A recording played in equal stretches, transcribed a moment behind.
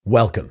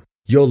Welcome.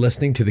 You're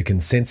listening to the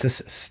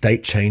Consensus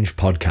State Change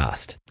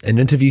Podcast, an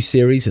interview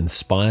series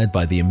inspired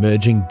by the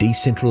emerging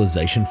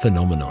decentralization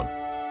phenomenon.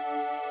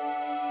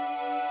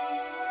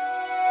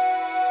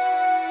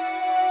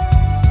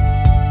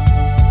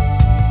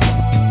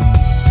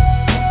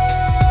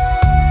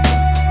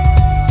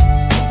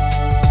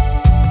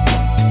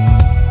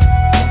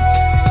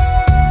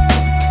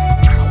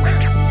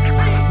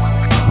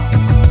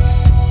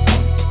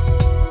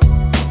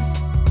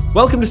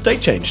 Welcome to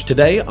State Change.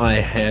 Today I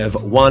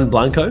have Juan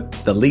Blanco,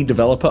 the lead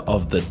developer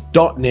of the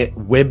 .NET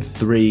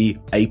Web3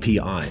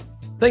 API.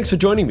 Thanks for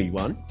joining me,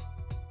 Juan.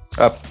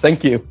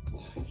 Thank you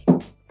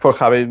for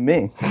having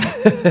me.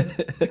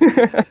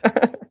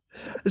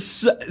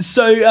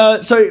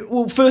 Well,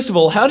 first of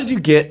all, how did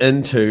you get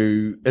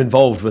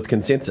involved with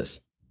Consensus?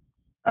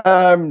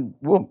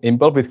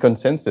 Involved with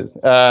Consensus.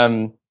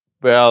 I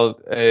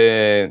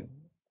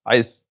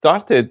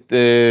started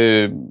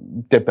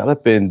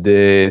developing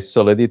the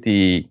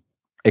Solidity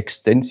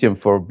extension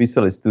for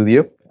Visual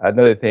Studio,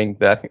 another thing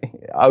that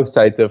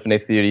outside of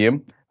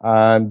Ethereum.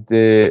 And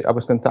I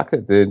was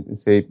contacted and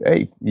say,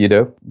 hey, we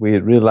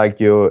really like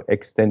your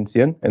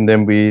extension. And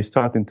then we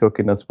started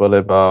talking as well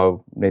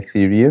about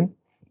Ethereum,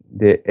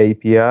 the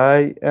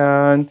API,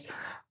 and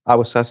I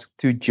was asked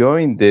to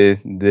join the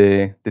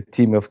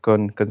team of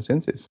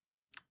Consensus.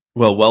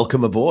 Well,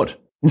 welcome aboard.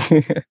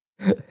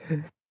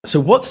 So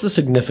what's the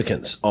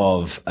significance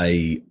of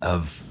a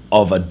 .NET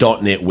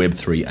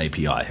Web3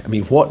 API? I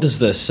mean, what does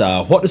this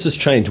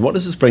change? What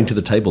does this bring to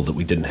the table that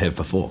we didn't have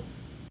before?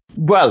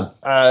 Well,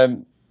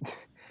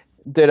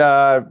 there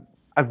are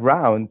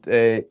around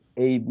 8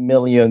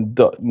 million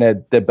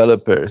 .NET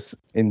developers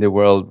in the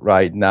world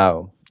right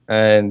now,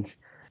 and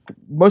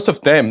most of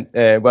them,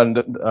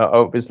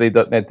 obviously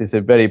 .NET is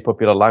a very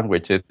popular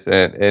language,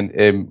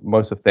 and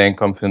most of them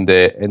come from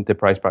the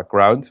enterprise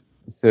background.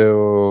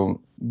 So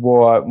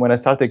when I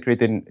started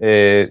creating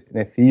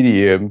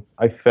Ethereum,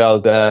 I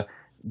felt that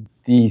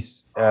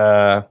this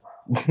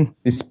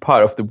this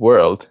part of the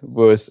world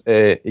was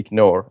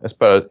ignored, as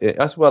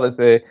well as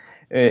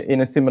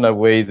in a similar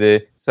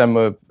way some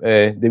of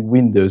the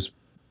Windows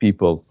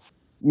people,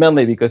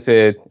 mainly because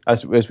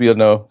as we all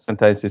know,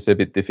 sometimes it's a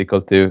bit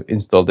difficult to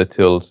install the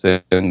tools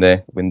in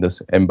the Windows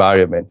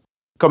environment.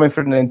 Coming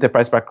from an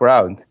enterprise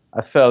background,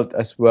 I felt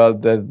as well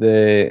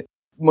that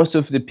most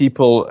of the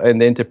people in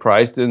the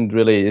enterprise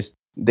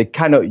they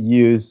cannot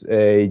use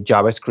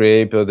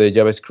JavaScript, or the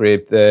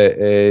JavaScript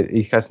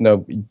it has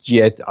not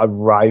yet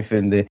arrived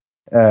in the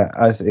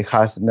as it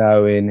has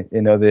now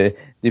in other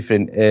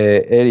different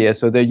areas.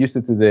 So they're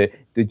used to the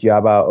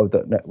Java of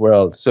the .NET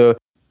world. So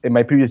in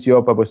my previous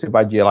job, I was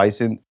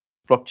evangelizing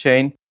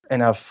blockchain,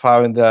 and I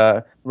found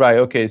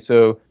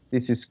so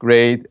this is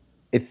great.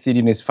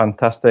 Ethereum is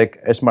fantastic.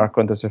 Smart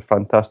contracts are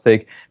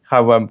fantastic.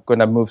 How I'm going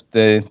to move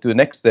to the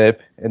next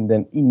step and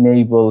then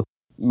enable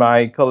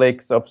my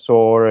colleagues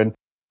offshore and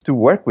to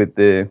work with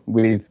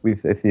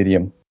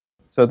Ethereum.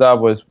 So that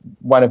was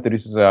one of the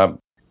reasons I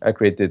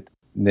created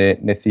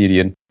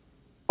Ethereum.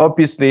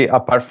 Obviously,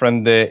 apart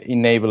from the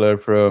enabler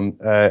from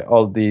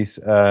all these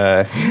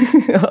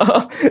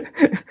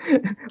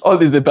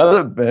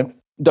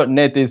developments,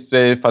 .NET is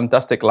a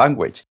fantastic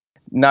language.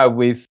 Now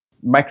with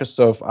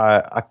Microsoft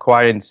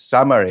acquiring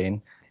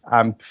Xamarin,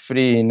 I'm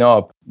freeing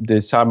up the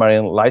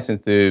Xamarin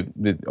license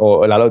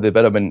or allow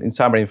development in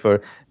Xamarin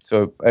for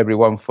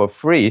everyone for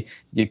free.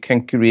 You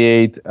can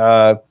create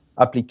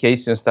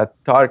applications that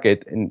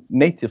target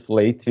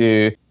natively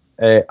to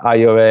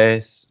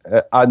iOS,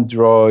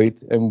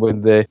 Android,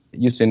 and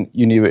using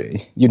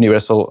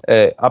universal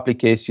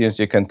applications,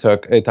 you can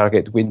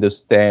target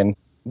Windows 10,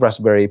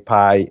 Raspberry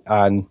Pi,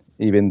 and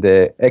even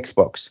the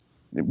Xbox.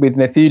 With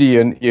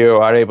Ethereum, you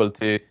are able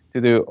to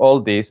do all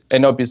this,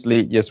 and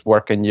obviously just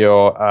work in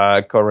your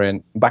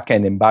current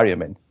backend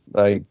environment,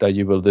 like that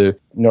you will do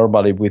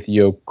normally with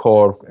your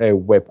core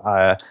web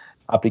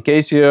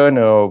application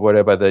or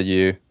whatever that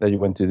you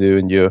want to do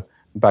in your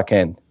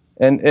backend.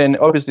 And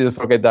obviously, don't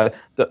forget that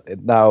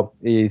now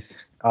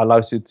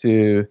allows you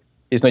to.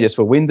 It's not just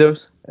for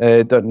Windows.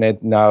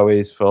 .NET now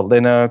is for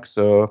Linux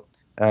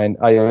and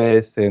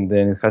iOS, and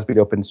then it has been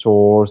open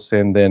source,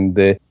 and then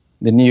the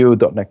new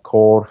 .NET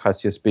Core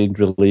has just been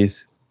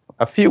released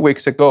a few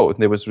weeks ago.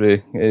 There was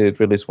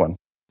released one.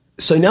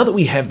 So now that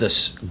we have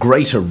this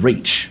greater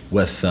reach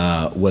with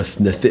that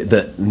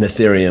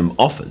Ethereum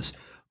offers,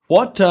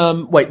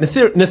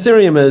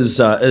 Ethereum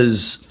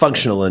is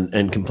functional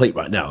and complete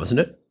right now, isn't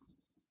it?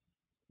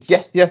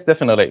 Yes,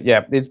 definitely.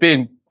 Yeah, it's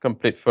been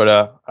complete for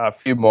a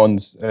few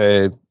months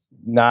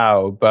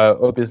now, but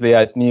obviously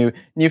as new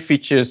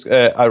features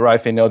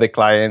arrive in other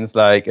clients,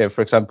 like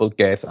for example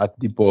Get at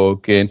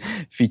debug and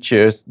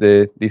features,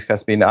 this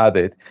has been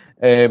added.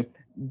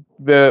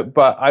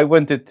 But I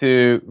wanted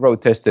to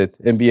road test it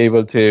and be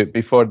able to,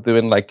 before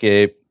doing like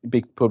a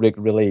big public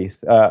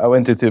release, I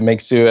wanted to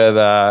make sure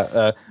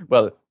that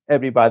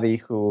everybody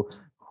who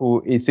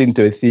is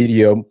into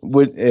Ethereum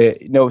would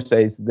knows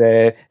that it's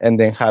there, and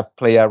then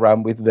play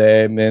around with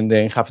them, and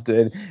then have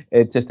to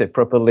test it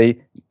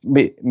properly,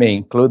 me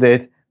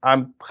included.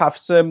 and have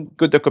some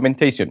good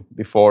documentation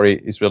before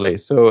it is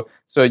released. So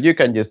you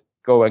can just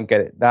go and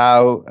get it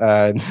now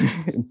and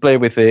play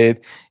with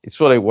it. It's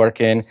fully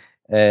working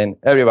and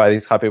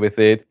everybody's happy with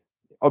it.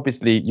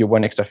 Obviously, you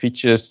want extra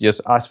features,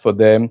 just ask for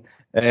them.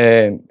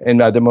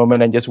 And at the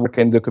moment, I'm just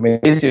working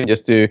documentation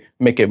just to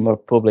make a more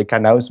public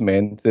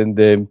announcement, and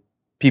then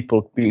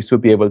people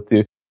should be able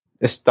to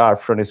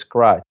start from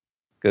scratch,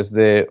 because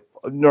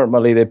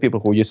normally the people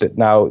who use it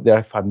now,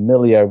 they're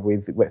familiar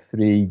with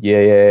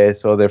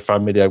Web3 or they're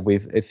familiar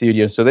with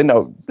Ethereum, so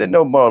they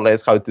know more or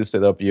less how to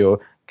set up your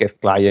guest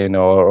client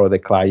or the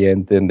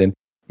client and then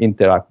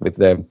interact with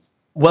them.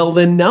 Well,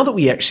 then now that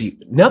we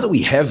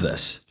have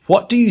this,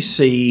 what do you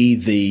see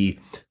the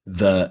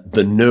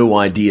new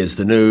ideas,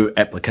 the new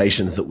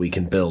applications that we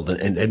can build,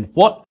 and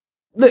what?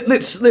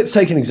 Let's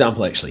take an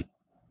example. Actually,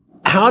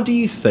 how do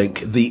you think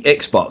the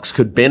Xbox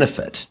could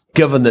benefit,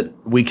 given that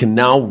we can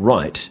now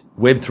write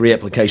Web3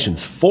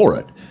 applications for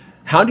it?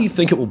 How do you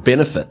think it will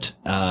benefit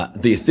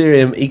the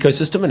Ethereum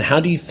ecosystem, and how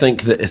do you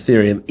think the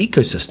Ethereum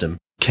ecosystem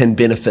can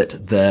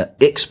benefit the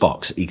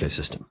Xbox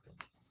ecosystem?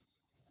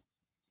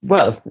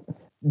 Well,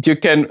 you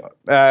can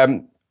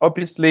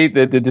obviously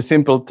the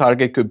simple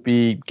target could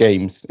be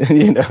games.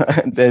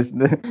 There's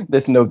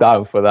no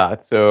doubt for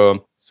that.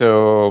 So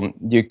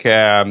you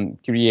can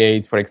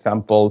create, for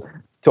example,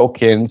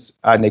 tokens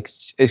and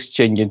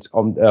exchanges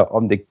on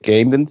the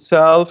game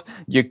themselves.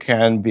 You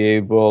can be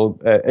able,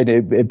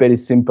 a very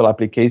simple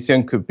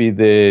application could be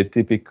the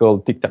typical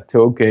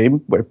tic-tac-toe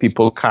game where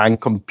people can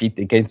compete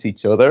against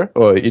each other,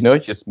 or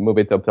just move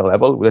it up a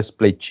level. Let's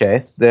play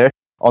chess there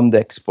on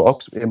the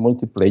Xbox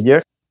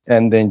multiplayer.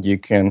 And then you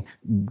can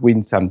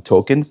win some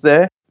tokens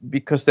there,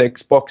 because the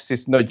Xbox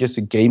is not just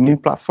a gaming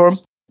platform,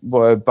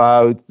 but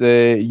about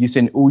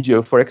using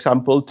Ujo, for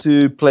example,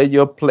 to play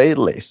your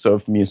playlist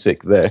of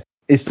music there.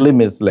 It's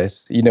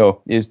limitless,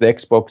 is the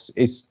Xbox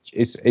is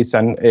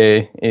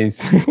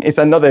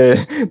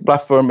another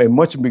platform, a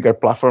much bigger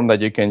platform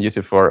that you can use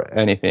it for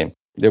anything.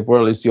 The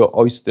world is your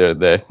oyster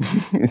there.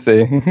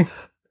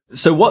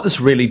 So what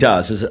this really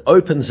does is it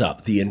opens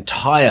up the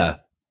entire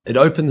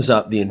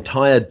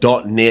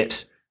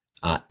 .NET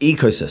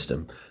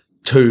ecosystem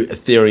to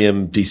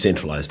Ethereum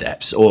decentralized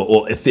apps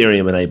or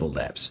Ethereum enabled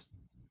apps.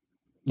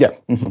 Yeah,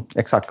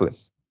 exactly.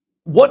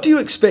 What do you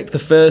expect the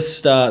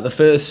first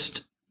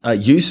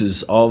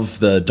uses of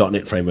the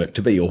 .NET framework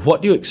to be, or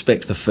what do you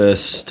expect the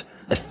first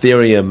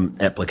Ethereum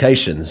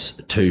applications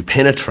to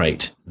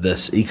penetrate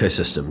this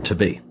ecosystem to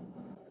be?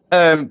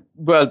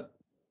 Well,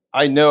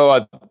 I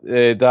know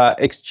that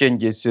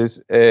exchanges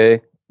is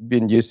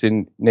been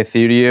using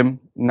Ethereum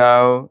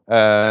now.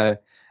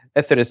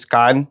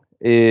 Etherscan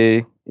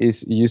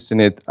is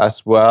using it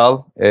as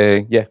well.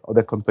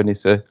 Other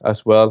companies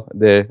as well.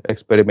 They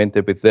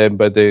experimented with them,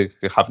 but they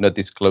have not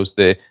disclosed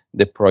the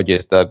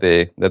projects that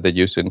they're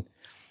using.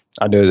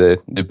 I know they're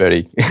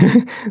very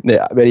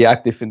they're very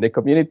active in the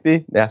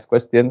community. They ask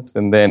questions,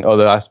 and then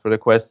others ask for the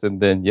questions, and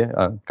then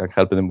I can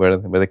help them where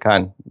they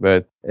can.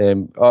 But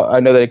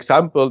another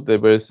example, there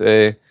was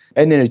a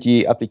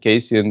energy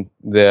application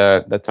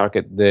that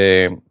target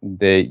the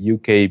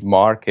UK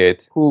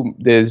market, who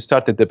they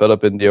started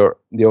developing their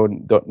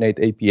own .NET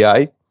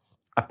API.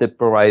 After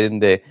providing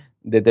the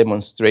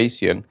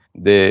demonstration,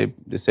 they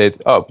said,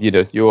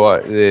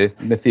 the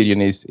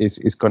Ethereum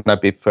is gonna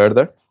be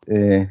further.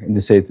 And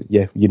they said,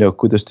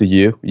 kudos to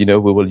you. We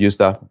will use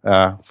that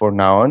for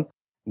now on.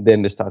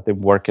 Then they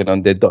started working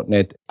on the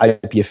 .NET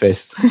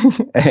IPFS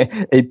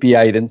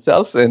API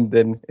themselves, and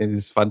then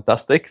it's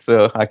fantastic.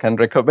 So I can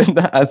recommend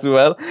that as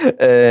well.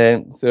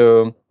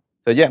 So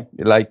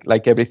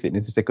like everything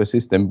in this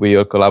ecosystem, we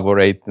all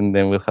collaborate and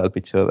then we'll help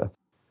each other.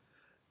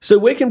 So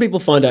where can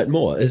people find out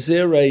more? Is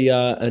there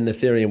an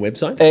Ethereum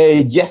website?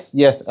 Yes.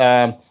 You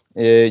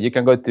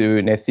can go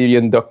to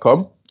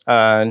ethereum.com,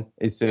 and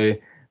it's a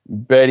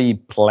very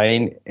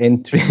plain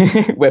entry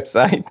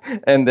website,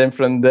 and then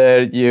from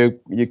there you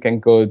can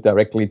go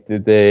directly to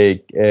the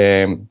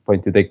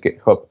point to the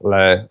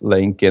GitHub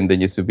link, and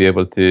then you should be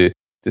able to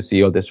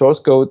see all the source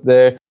code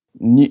there.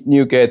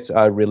 New gets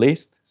are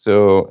released,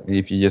 so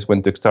if you just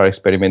want to start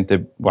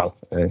experimenting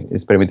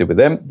with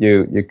them,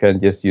 you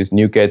can just use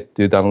NuGet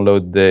to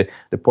download the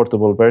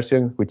portable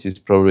version, which is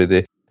probably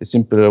the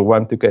simpler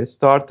one to get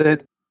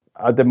started.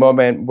 At the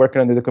moment,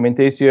 working on the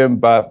documentation,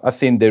 but I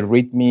think the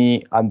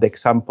README and the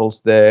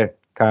examples there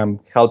can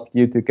help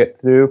you to get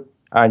through.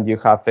 And you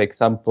have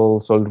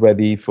examples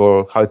already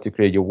for how to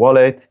create your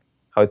wallet,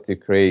 how to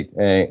create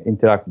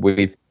interact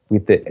with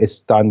the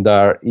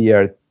standard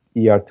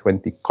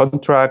ER20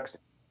 contracts.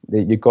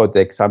 You got the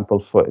example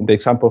for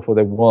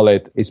the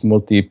wallet is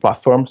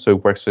multi-platform, so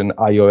it works on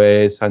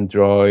iOS,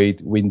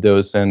 Android,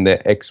 Windows, and the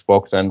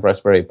Xbox and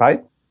Raspberry Pi.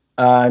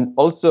 And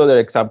also there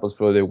are examples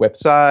for the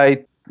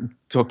website,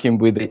 talking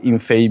with the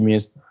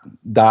infamous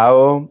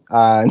DAO,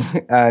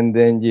 and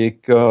then you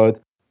got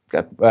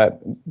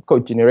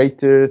code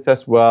generators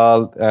as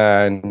well,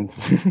 and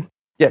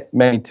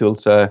many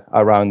tools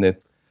around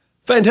it.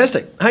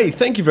 Fantastic. Hey,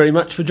 thank you very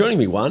much for joining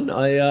me, Juan.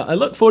 I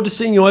look forward to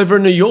seeing you over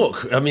in New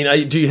York. I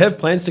mean, do you have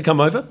plans to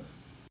come over?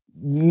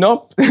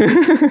 Nope.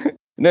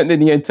 Not in the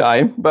near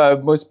time,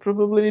 but most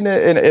probably in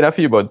a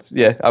few months.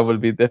 Yeah, I will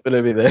be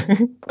definitely there.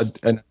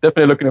 And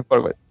definitely looking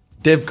forward.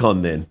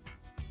 DevCon then.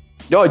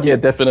 Oh, yeah,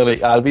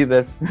 definitely. I'll be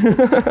there.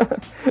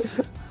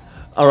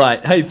 All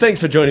right. Hey, thanks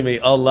for joining me.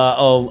 I'll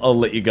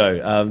let you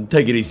go.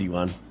 Take it easy,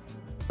 one.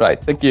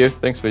 Right. Thank you.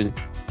 Thanks for you.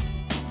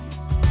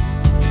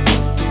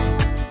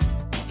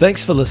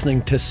 Thanks for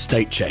listening to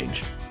State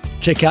Change.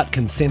 Check out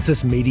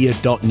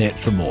consensusmedia.net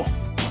for more.